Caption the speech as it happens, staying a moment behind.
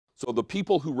So the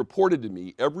people who reported to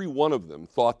me, every one of them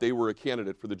thought they were a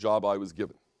candidate for the job I was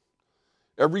given.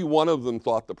 Every one of them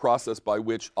thought the process by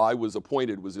which I was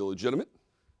appointed was illegitimate.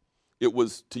 It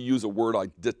was, to use a word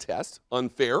I detest,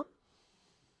 unfair.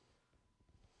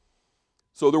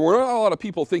 So there were not a lot of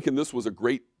people thinking this was a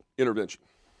great intervention.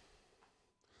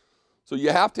 So you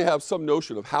have to have some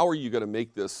notion of how are you going to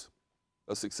make this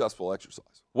a successful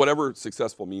exercise, whatever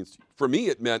successful means to you. For me,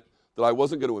 it meant that I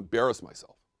wasn't going to embarrass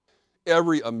myself.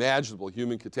 Every imaginable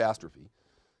human catastrophe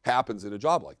happens in a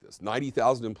job like this.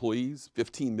 90,000 employees,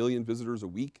 15 million visitors a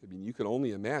week. I mean, you can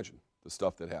only imagine the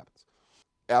stuff that happens.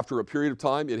 After a period of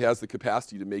time, it has the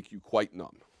capacity to make you quite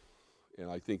numb. And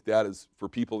I think that is, for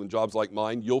people in jobs like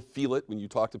mine, you'll feel it when you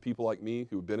talk to people like me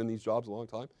who have been in these jobs a long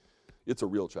time. It's a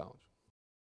real challenge.